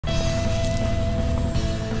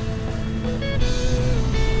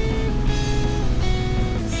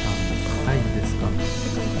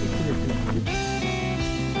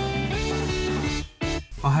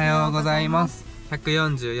ようございます。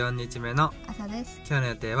144日目の朝です。今日の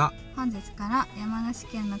予定は本日から山梨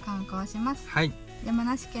県の観光をします。はい。山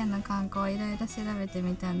梨県の観光をいろいろ調べて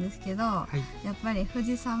みたんですけど、やっぱり富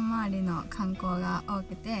士山周りの観光が多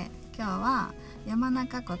くて、今日は山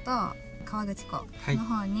中湖と河口湖の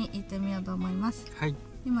方に行ってみようと思います。はい。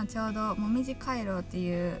今ちょうどもみじ回廊って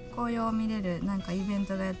いう紅葉を見れるなんかイベン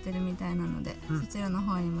トがやってるみたいなので、そちらの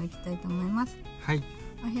方にも行きたいと思います。はい。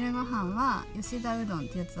お昼ご飯は吉田うどんっ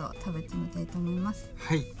てやつを食べてみたいと思います。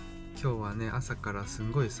はい。今日はね、朝からす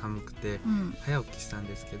んごい寒くて、早起きしたん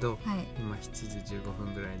ですけど、今7時15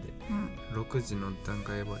分ぐらいで、6時の段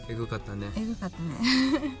階はエグかったね。エグかったね。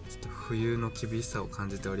ちょっと冬の厳しさを感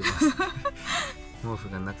じております。毛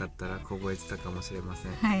布がなかったら凍えてたかもしれませ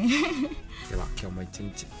ん。はい。では今日も一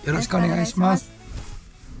日よろしくお願いします。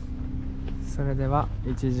それでは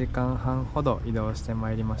1時間半ほど移動して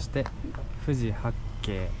まいりまして、富士八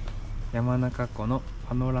景山中湖の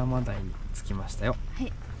パノラマ台に着きましたよ。は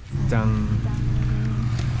い。じゃん。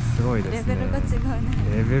すごいですね。レベルが違うね。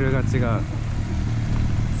レベルが違う。さ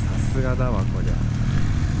すがだわこりゃ。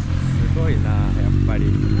すごいな、やっぱり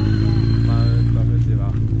マウント富士は。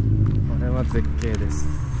これは絶景です。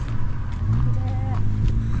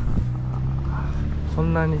こ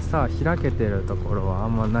んなにさ開けてるところはあ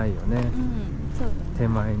んまないよね。そうだね。手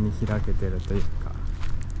前に開けてるというか。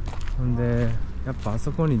ほんでやっぱあ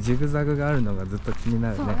そこにジグザグがあるのがずっと気にな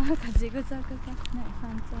るね。そう、なんかジグザグがね、山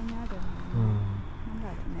頂にあるよね。なんだ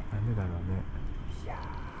ろうね。なんでだろうね。いや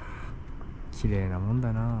ー、綺麗なもん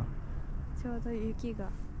だな。ちょうど雪が。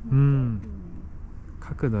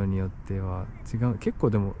角度によっては違う。結構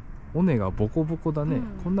でも尾根がボコボコだね。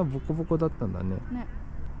こんなボコボコだったんだね。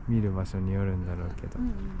見る場所によるんだろうけど。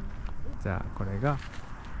じゃあこれが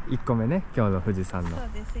1個目ね、今日の富士山の。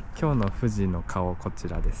今日の富士の顔こち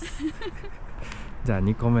らです。じゃあ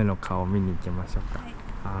2個目の顔見に行きましょうか。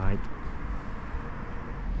はい。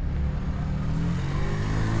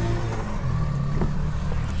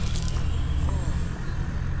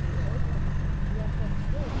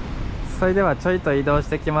それではちょいと移動し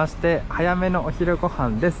てきまして、早めのお昼ご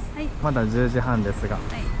飯です。まだ10時半ですが、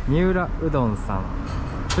三浦うどんさん、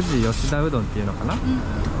富士吉田うどんっていうのかな、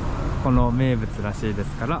この名物らしいで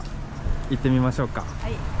すから行ってみましょうか。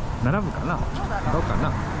並ぶかな、どうか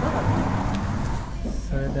な。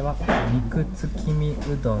それでは肉月見う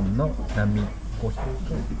どんの並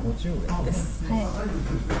550円です。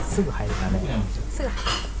すぐ入るかね。すぐ入る。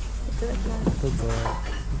どうぞ。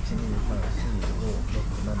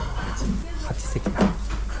123456788席だ。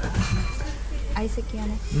相席や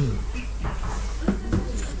ね。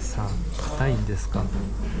さあ硬いんですか。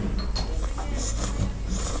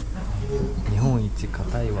日本一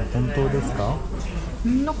硬いは本当ですか。そ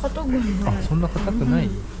んな硬くない。あ、そんな硬くない。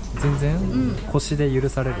全然、腰で許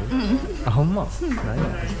される。あ、ほんま。なんや。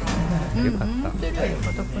よかった。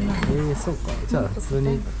そうか。じゃあ普通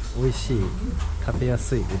に美味しい食べや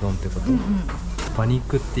すいうどんってこと。馬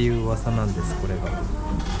肉っていう噂なんです。これが。あ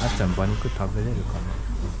っちゃん馬肉食べれるか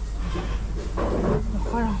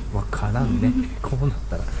な。わからんね。こうなっ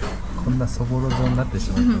たらこんなそぼろ状になって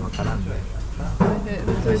しまってわからんね。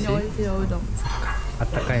美味しいおうどん。あっ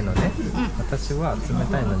たかいのね。私は冷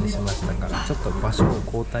たいのにしましたから、ちょっと場所を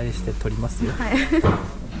交代して取りますよ。そ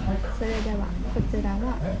れではこちら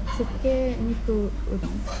はつけ肉うどん。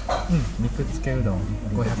肉つけうどん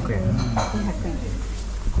500円。500円。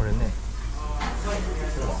これね。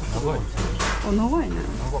長い。あ、長いね。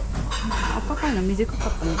あったかいの短か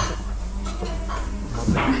ったね。よ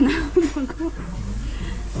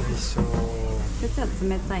いしょ。こっちは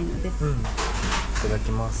冷たいのです。いただ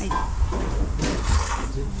きます。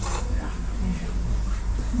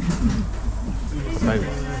硬いわ。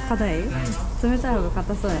硬い？冷たい方が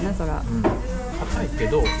硬そうやね、そら。硬いけ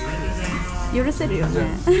ど許せるよ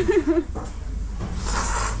ね。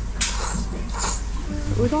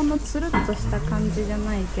うどんのつるっとした感じじゃ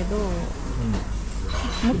ないけど、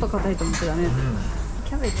もっと硬いと思ってたね。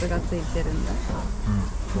キャベツがついてるんだ。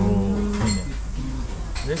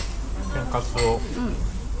で、天かすを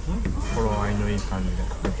頃合いのいい感じで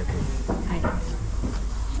かけてくる。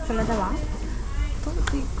それでは取っ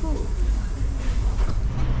ていく。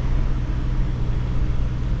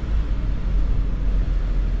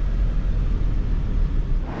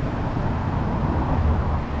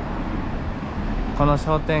この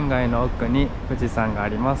商店街の奥に富士山があ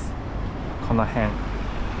ります。この辺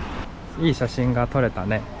いい写真が撮れた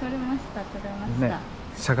ね。撮れました、撮れました、ね、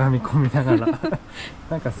しゃがみ込みながら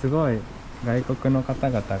なんかすごい外国の方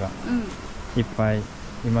々がいっぱいい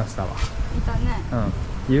ましたわ。いたね。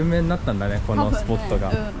有名になったんだね、このスポット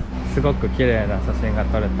が。すごく綺麗な写真が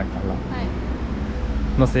撮れたか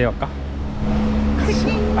ら、載せようか。チ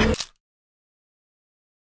キン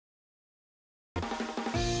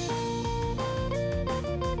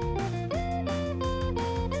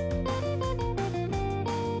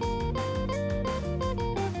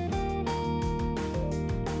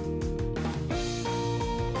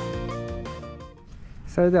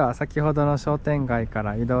それでは先ほどの商店街か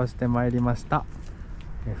ら移動してまいりました。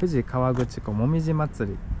富士河口湖紅葉まつ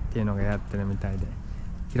りっていうのがやってるみたいで、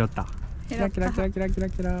拾った。キラキラキラキラキラ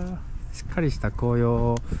キラ、しっかりした紅葉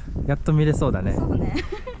をやっと見れそうだね。そうね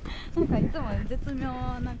なんかいつも絶妙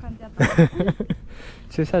な感じだった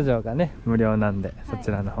駐車場がね無料なんで、そ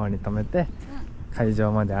ちらの方に止めて、会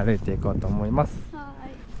場まで歩いていこうと思います。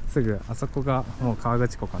すぐあそこがもう河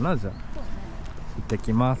口湖かな。じゃあ、そうね、行って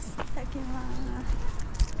きます。行ってきます。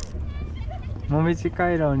もみじ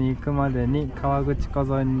回廊に行くまでに河口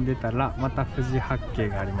湖沿いに出たらまた富士八景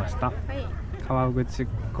がありました。はい、河口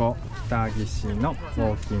湖北岸のウ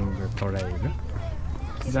ォーキングトレイル。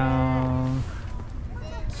じゃーん、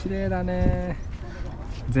綺麗だね。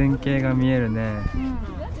全景が見えるね、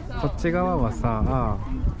こっち側はさ、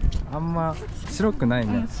あんま白くない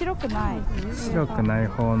ね、白くない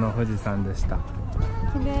方の富士山でした。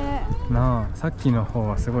綺麗なあ、さっきの方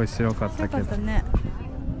はすごい白かったけど、ね、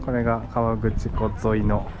これが河口湖沿い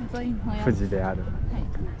の富士である。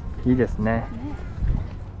いいですね。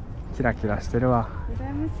キラキラしてるわ。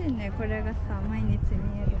羨ましいね、これがさ毎日見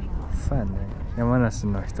えるの。そうやね、山梨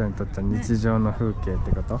の人にとっては日常の風景って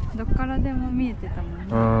こと、どっからでも見えてたもんね。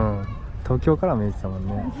うん、東京から見えてたもん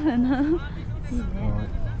ね。そうやな、いいね。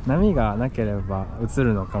波がなければ映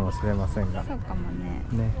るのかもしれませんが、そうかも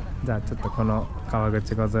ね。じゃあちょっとこの河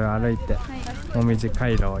口湖沿いを歩いて、もみじ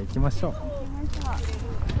回廊行きましょう。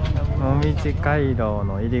もみじ回廊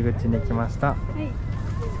の入り口に来ました。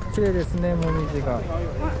綺麗ですね、もみじが。あ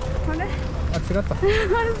れ、あ、違ったこ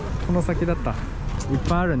の先だった。いっ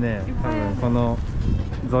ぱいあるね。多分この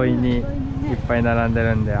沿いにいっぱい並んで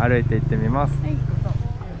るんで歩いて行ってみます。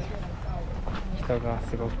人が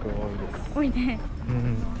すごく多いです。多いね。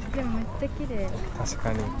でもめっちゃ綺麗。確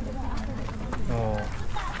かに、も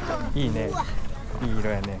ういいね、いい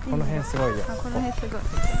色やね。この辺すごいよ。この辺すごい。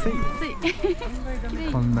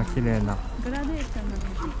こんな綺麗なグラデーションの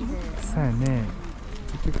綺麗。そうやね。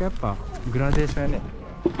結局やっぱグラデーションやね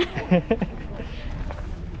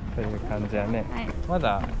という感じやね。ま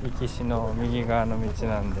だ行きしの右側の道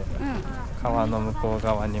なんで、川の向こう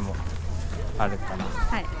側にもあるから、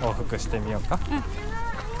往復してみようか。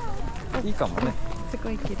いいかもね。す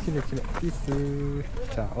ごい綺麗。綺麗綺麗。いいっすー。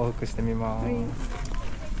じゃあ往復してみます。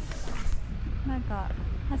なんか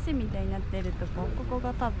橋みたいになってるとこ、ここ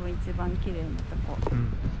が多分一番綺麗なとこ。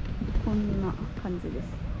こんな感じです。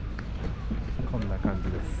こんな感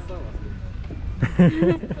じです。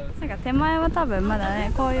なんか手前は多分まだ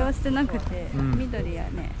ね紅葉してなくて、緑や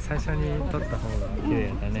ね。最初に撮った方が綺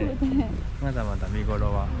麗だね。まだまだ見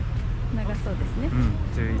頃は長そうですね。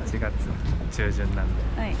11月中旬なんで、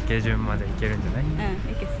下旬まで行けるんじゃない？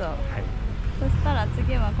行けそう。そしたら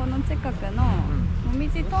次はこの近くのも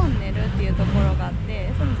みじトンネルっていうところがあっ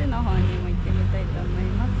て、そっちの方にも行ってみたいと思い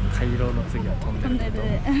ます。回廊の次はトンネル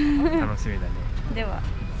で楽しみだね。では。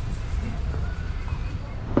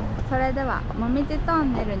それではもみじト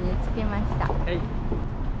ンネルに着きました。こ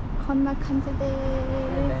んな感じでーす。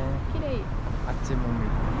綺麗。あっちも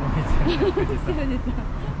みじ富士山。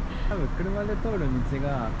多分車で通る道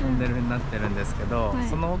がトンネルになってるんですけど、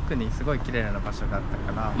その奥にすごい綺麗な場所があっ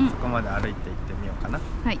たから、そこまで歩いて行ってみようかな。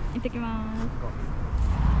はい、行ってきま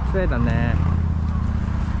す。綺麗だね。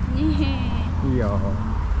いいよ。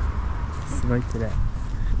すごい綺麗。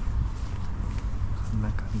こんな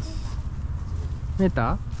感じ。見え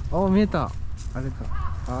た？お、見えた。あれだ。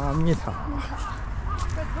あー、見えた。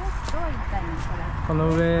こ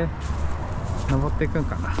の上登っていくん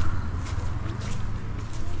かな。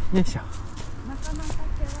よいしょ。なかなか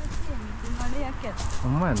険しい道のりやけど。ほ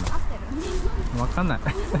んまやな。合ってる？わかんない。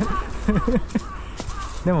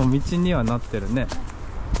でも道にはなってるね。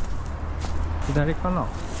左かな。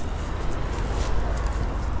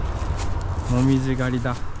もみじ狩り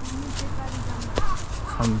だ。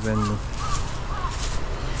完全に。わ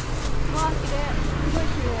あ、綺麗。すごい綺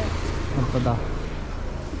麗。本当だ。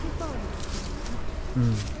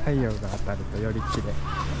太陽が当たるとより綺麗。よ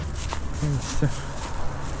いしょ。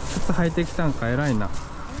靴履いてきたんか、偉いな。よ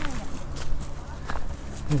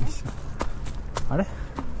いしょ。あれ、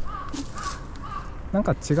なん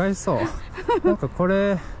か違いそう。なんかこ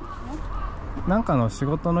れなんかの仕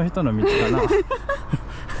事の人の道かな。なんか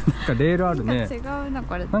レールあるね。違うな、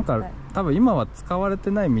これ。なんか多分今は使われ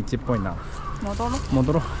てない道っぽいな。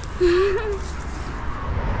戻ろう。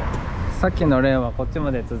さっきのレーンはこっち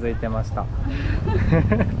まで続いてました。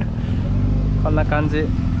こんな感じ。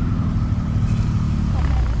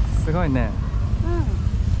すごいね。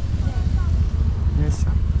よいし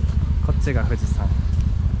ょ。こっちが富士山。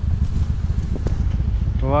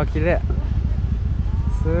うわ、綺麗。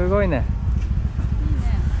すごいね。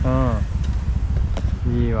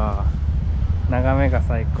いいわ。眺めが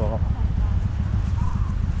最高。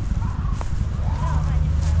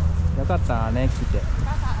よかったね来て。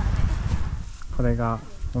これが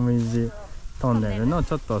もみじトンネルの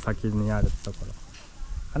ちょっと先にあるところ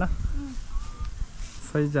かな、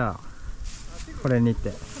それじゃあこれに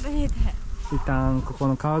て一旦ここ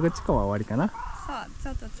の河口湖は終わりかな。そ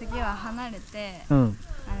う、ちょっと次は離れて、うん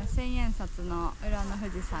千円札の裏の富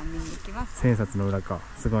士山見に行きます。千円札の裏か、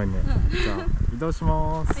すごいね、じゃあ移動し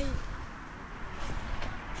ます、はい。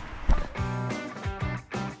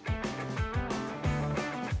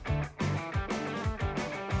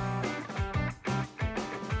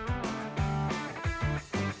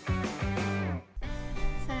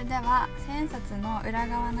それでは千円札の裏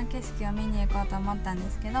側の景色を見に行こうと思ったんで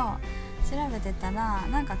すけど、調べてたら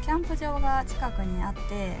なんかキャンプ場が近くにあっ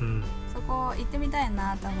て、そこ行ってみたい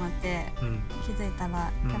なと思って、気づいた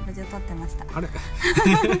らキャンプ場撮ってました、あれ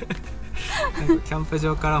なんかキャンプ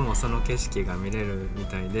場からもその景色が見れるみ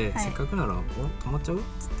たいで、せっかくなら泊まっちゃうっ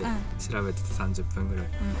つって調べてて30分ぐらい、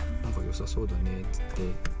なんか良さそうだねっつって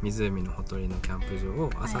湖のほとりのキャンプ場を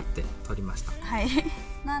あさって撮りました。はい、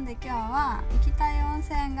なんで今日は行きたい温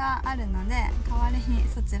泉があるので、代わりに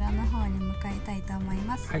そちらの方に向かいたいと思い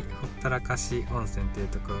ます。はい、ほったらかし温泉っていう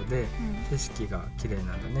ところで、景色が綺麗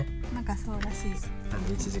なんだね。なんかそうらしい。なん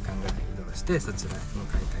で1時間ぐらい移動してそちらに向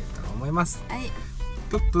かいたいと思います。はい、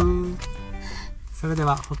プップー。それで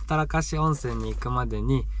はほったらかし温泉に行くまで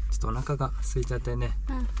にちょっとお腹が空いちゃってね、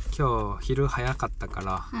今日昼早かったか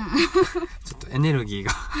ら、ちょっとエネルギー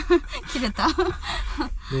が切れた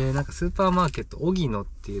で、なんかスーパーマーケット荻野っ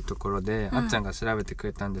ていうところで、あっちゃんが調べてく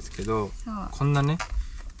れたんですけど、こんなね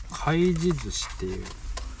かいじ寿司っていう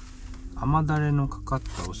甘だれのかかっ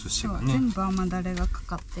たお寿司がね、全部甘だれがか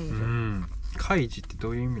かっている。かいじってど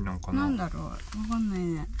ういう意味なのかな。なんだろう、わかんない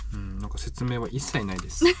ね。なんか説明は一切ないで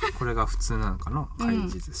す。これが普通なのかな、かい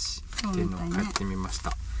じ寿司っていうのを買ってみまし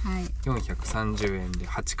た。430円で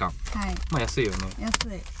8貫。まあ安いよね。安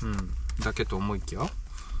い。だけと思いきや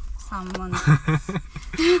3万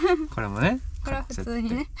これもね、これは普通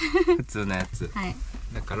にね普通のやつ。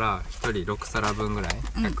だから1人6皿分ぐらい、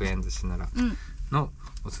100円寿司ならの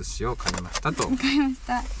お寿司を買いましたと。買いまし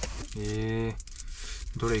た。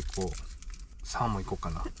どれ行こう。サーモン行こうか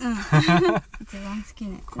な。一番好き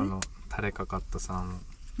ね。このタレかかったサーモン。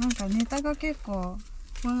なんかネタが結構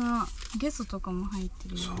こんなゲソとかも入って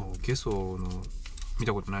るよ。そう、ゲソの見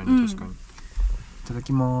たことないね、確かに。いただ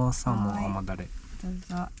きます。サーモン甘だれ。どう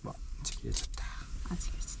ぞ。わ、ちぎれちゃった。あ、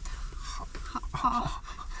ちぎれちゃった。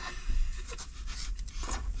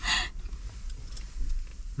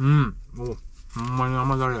お、ほんまに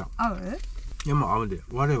甘だれや。合う？いや、まあ合うで。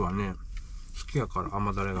我はね、好きやから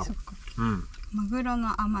甘だれが。マグロ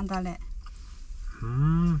の甘だれ。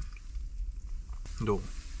どう？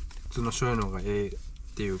普通の醤油の方がええっ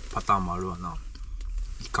ていうパターンもあるわな。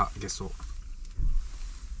イカ、ゲソ。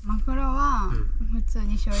マグロは普通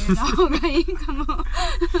に醤油の方がいいかもっ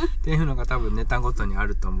ていうのが多分ネタごとにあ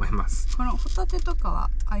ると思います。このホタテとかは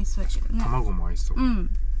合いそうですよね。卵も合いそう。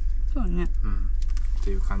そうね。っ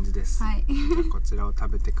ていう感じです。じゃあこちらを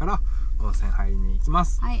食べてから温泉入りに行きま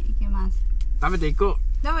す。はい、行きます。食べていく。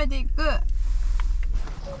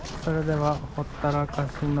それではほったらか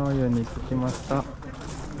しの湯に着きました。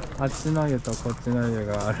あっちの湯とこっちの湯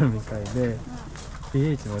があるみたいで、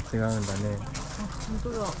pH も違うんだね。本当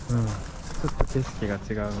だ。ちょっと景色が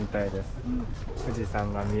違うみたいです。富士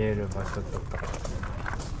山が見える場所とか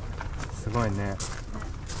すごいね。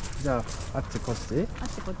じゃあ、あっちこっち？あっ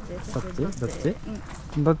ちこっち？こっち？どっち？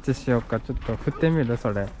どっちしようか。ちょっと振ってみる？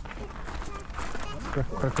それこ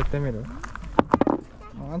れ振ってみる？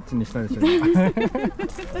あっちにしたでしょ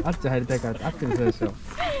あっち入りたいからあっちにしたでしょ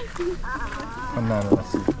こんなのら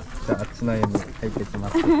しい。じゃああっちの湯に入ってきま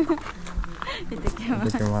す行ってき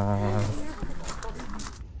ます。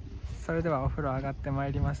それではお風呂上がってま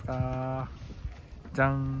いりました。じゃ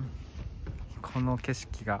ん。この景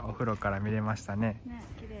色がお風呂から見れましたね。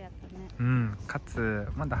綺麗やったね。かつ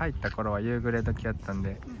まだ入った頃は夕暮れ時やったん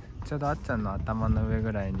で、ちょうどあっちゃんの頭の上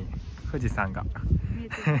ぐらいに富士山が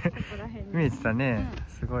見えてたね。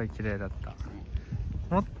すごい綺麗だった。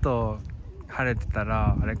もっと晴れてた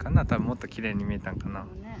らあれかな、多分もっと綺麗に見えたんかなっ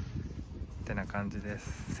てな感じで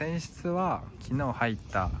す。泉質は昨日入っ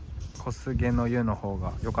た小菅の湯の方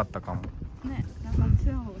が良かったかもね。なんかす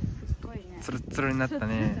ごいね、ツルッツルになった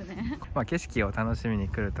ねまあ景色を楽しみに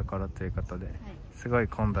来るところということで、すごい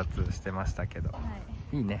混雑してましたけど、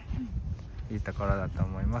いいね、いいところだと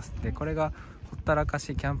思います。でこれがほったらか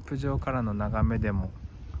しキャンプ場からの眺めでも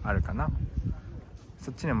あるかな。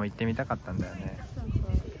そっちにも行ってみたかったんだよね。そっち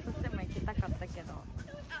も行きたかったけど、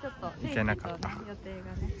ちょっと行けなかった、予定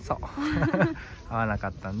がね、そう合わなか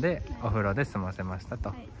ったんでお風呂で済ませました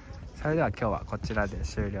と、それでは今日はこちらで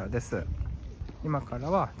終了です。今から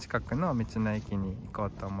は近くの道の駅に行こう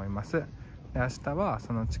と思います。で明日は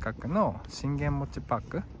その近くの信玄餅パー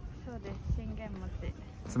ク、そうです、信玄餅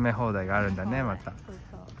詰め放題があるんだね。またそう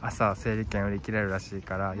そう、朝整理券売り切れるらしい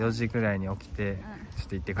から4時ぐらいに起きてちょっ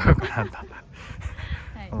と行ってこようかなと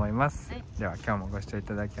思います。では今日もご視聴い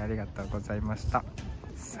ただきありがとうございました。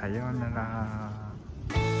さようなら。